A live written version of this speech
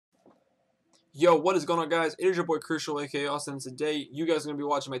Yo, what is going on, guys? It is your boy Crucial, aka Austin. Today, you guys are going to be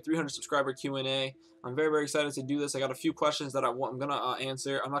watching my 300 subscriber Q&A. I'm very excited to do this. I got a few questions that I'm going to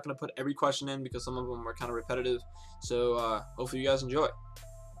answer. I'm not going to put every question in because some of them are kind of repetitive. So, hopefully you guys enjoy.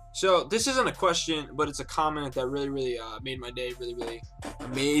 So, this isn't a question, but it's a comment that really made my day really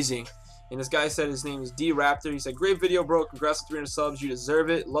amazing. And this guy said his name is D Raptor. He said, "Great video, bro. Congrats on 300 subs. You deserve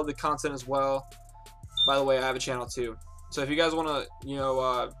it. Love the content as well. By the way, I have a channel too. So if you guys want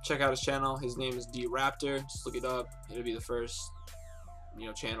to, check out his channel, his name is D Raptor. Just look it up. It'll be the first,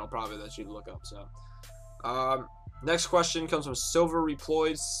 channel probably that you'd look up. So, next question comes from Silver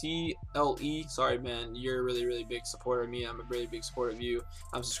Reploid CLE. Sorry, man, you're a really big supporter of me. I'm a really big supporter of you.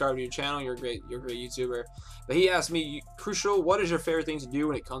 I'm subscribed to your channel. You're a great YouTuber. But he asked me, Crucial, what is your favorite thing to do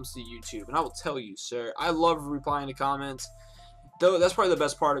when it comes to YouTube? And I will tell you, sir, I love replying to comments. Though that's probably the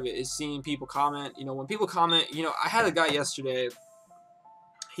best part of it is seeing people comment. When people comment, I had a guy yesterday.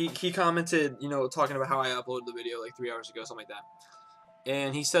 He commented, talking about how I uploaded the video like 3 hours ago, something like that.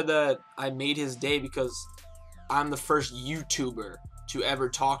 And he said that I made his day because I'm the first YouTuber to ever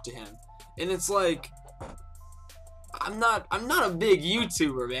talk to him. And it's like, I'm not a big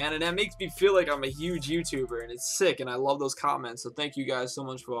YouTuber, man, and that makes me feel like I'm a huge YouTuber, and it's sick, and I love those comments. So thank you guys so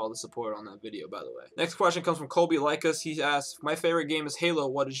much for all the support on that video, by the way. Next question comes from Colby Lycus. He asks, my favorite game is Halo.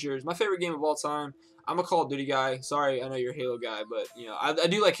 What is yours? My favorite game of all time, I'm a Call of Duty guy. Sorry, I know you're a Halo guy, but I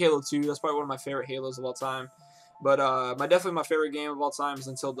do like Halo 2. That's probably one of my favorite Halos of all time. But definitely my favorite game of all time is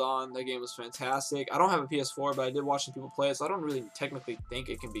Until Dawn. That game was fantastic. I don't have a PS4, but I did watch some people play it, so I don't really technically think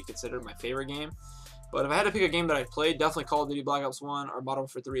it can be considered my favorite game. But if I had to pick a game that I played, definitely Call of Duty Black Ops 1 or Modern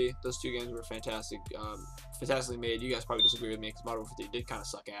Warfare 3. Those two games were fantastic, fantastically made. You guys probably disagree with me because Modern Warfare 3 did kind of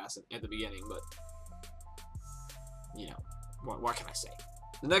suck ass at the beginning, but, what can I say?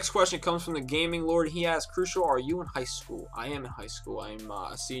 The next question comes from the Gaming Lord. He asks, Crucial, are you in high school? I am in high school. I'm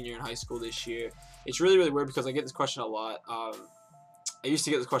a senior in high school this year. It's really weird because I get this question a lot. I used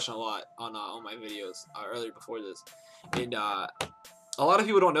to get this question a lot on my videos earlier before this, and a lot of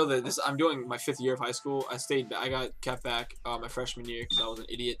people don't know that I'm doing my 5th year of high school. I got kept back my freshman year because I was an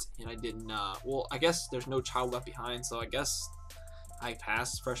idiot and I didn't. Well, I guess there's no child left behind, so I guess I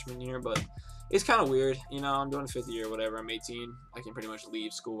passed freshman year, but it's kind of weird. I'm doing 5th year, whatever. I'm 18. I can pretty much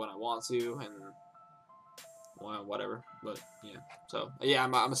leave school when I want to, and well, whatever. But yeah, so yeah,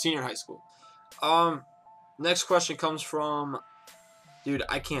 I'm a senior in high school. Next question comes from, dude,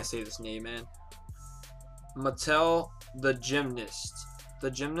 I can't say this name, man. Mattel the Gymnast. The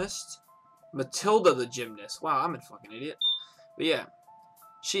Gymnast? Matilda the Gymnast. Wow, I'm a fucking idiot. But yeah.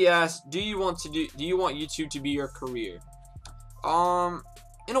 She asked, do you want YouTube to be your career?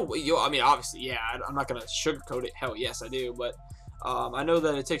 In a way, I mean, obviously, yeah, I'm not gonna sugarcoat it. Hell yes, I do, but I know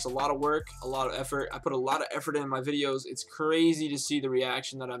that it takes a lot of work, a lot of effort. I put a lot of effort in my videos. It's crazy to see the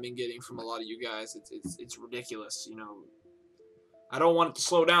reaction that I've been getting from a lot of you guys. It's ridiculous, I don't want it to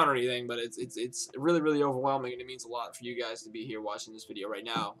slow down or anything, but it's really overwhelming, and it means a lot for you guys to be here watching this video right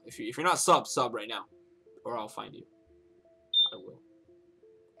now. If you're not sub right now, or I'll find you. I will.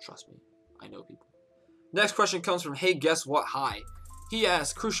 Trust me, I know people. Next question comes from Hey Guess What Hi. He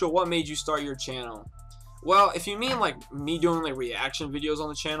asks, Crucial, what made you start your channel? Well, if you mean like me doing like reaction videos on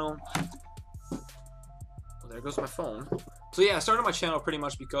the channel, well, there goes my phone. So yeah, I started my channel pretty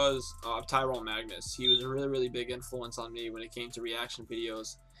much because of Tyrone Magnus. He was a really big influence on me when it came to reaction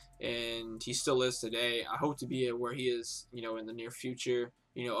videos, and he still is today. I hope to be at where he is, in the near future,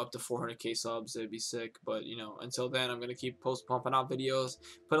 up to 400k subs. It'd be sick, but until then, I'm gonna keep pumping out videos,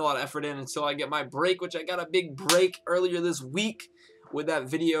 put a lot of effort in until I get my break, which I got a big break earlier this week with that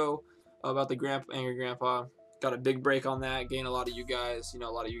video about the angry grandpa. Got a big break on that, gained a lot of you guys. A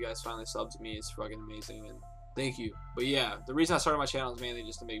lot of you guys finally subbed to me. It's fucking amazing, and thank you. But yeah, the reason I started my channel is mainly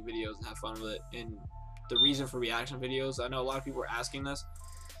just to make videos and have fun with it. And the reason for reaction videos, I know a lot of people are asking this,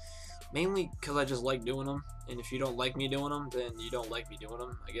 mainly because I just like doing them. And if you don't like me doing them, then you don't like me doing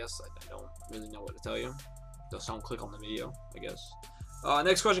them. I guess I don't really know what to tell you. Just don't click on the video, I guess.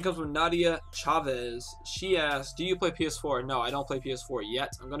 Next question comes from Nadia Chavez. She asks, do you play PS4? No, I don't play PS4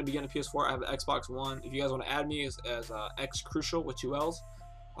 yet. I'm going to be getting a PS4. I have an Xbox One. If you guys want to add me as X Crucial with 2 L's,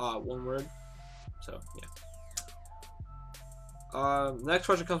 one word. So, yeah. Next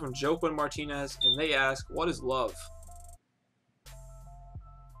question comes from Joaquin Martinez, and they ask, what is love?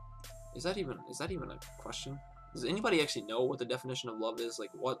 Is that even a question? Does anybody actually know what the definition of love is? Like,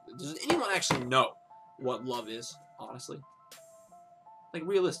 does anyone actually know what love is, honestly? Like,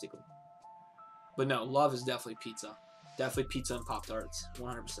 realistically. But no, love is definitely pizza. Definitely pizza and Pop-Tarts,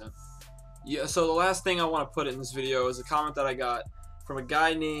 100%. Yeah, so the last thing I want to put in this video is a comment that I got from a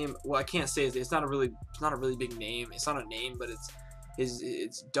guy named, well, I can't say his name. It's not a really big name. It's not a name, but it's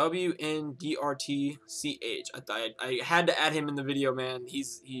It's WNDRTCH. I had to add him in the video, man.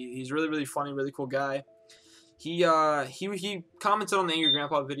 He's really funny, really cool guy. He commented on the Angry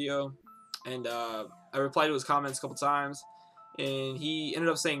Grandpa video, and I replied to his comments a couple times, and he ended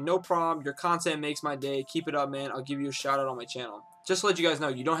up saying, "No problem. Your content makes my day. Keep it up, man. I'll give you a shout out on my channel." Just to let you guys know,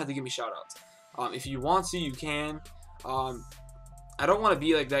 you don't have to give me shout outs. If you want to, you can. I don't want to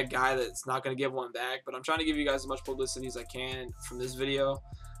be like that guy that's not going to give one back, but I'm trying to give you guys as much publicity as I can from this video.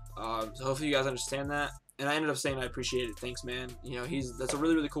 So hopefully you guys understand that. And I ended up saying I appreciate it. Thanks, man. You know, that's a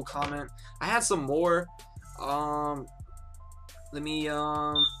really cool comment. I had some more. Let me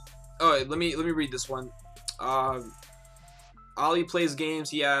read this one. Ali Plays Games.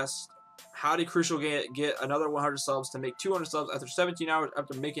 He asked, how did Crucial get another 100 subs to make 200 subs after 17 hours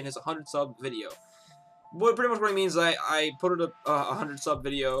after making his 100 sub video? Pretty much what it means is I put it a 100 sub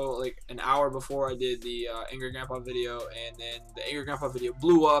video like an hour before I did the Angry Grandpa video, and then the Angry Grandpa video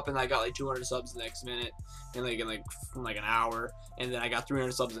blew up, and I got like 200 subs the next minute, and like in an hour, and then I got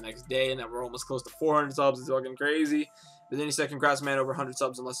 300 subs the next day, and then we're almost close to 400 subs. It's fucking crazy. But then he said, "Congrats, man, over 100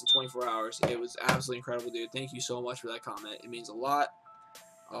 subs in less than 24 hours." It was absolutely incredible, dude. Thank you so much for that comment. It means a lot.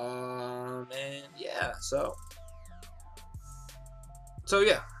 And yeah, so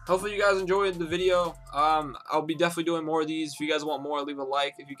yeah, hopefully you guys enjoyed the video. I'll be definitely doing more of these. If you guys want more, leave a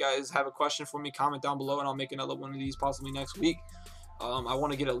like. If you guys have a question for me, comment down below, and I'll make another one of these possibly next week. I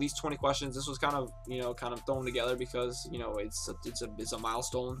want to get at least 20 questions. This was kind of thrown together because it's a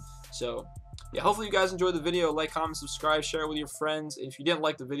milestone. So yeah, hopefully you guys enjoyed the video. Like, comment, subscribe, share it with your friends. If you didn't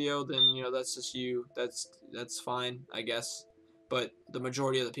like the video, then that's just you. That's fine, I guess. But the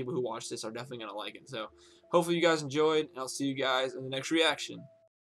majority of the people who watch this are definitely gonna like it. So hopefully you guys enjoyed, and I'll see you guys in the next reaction.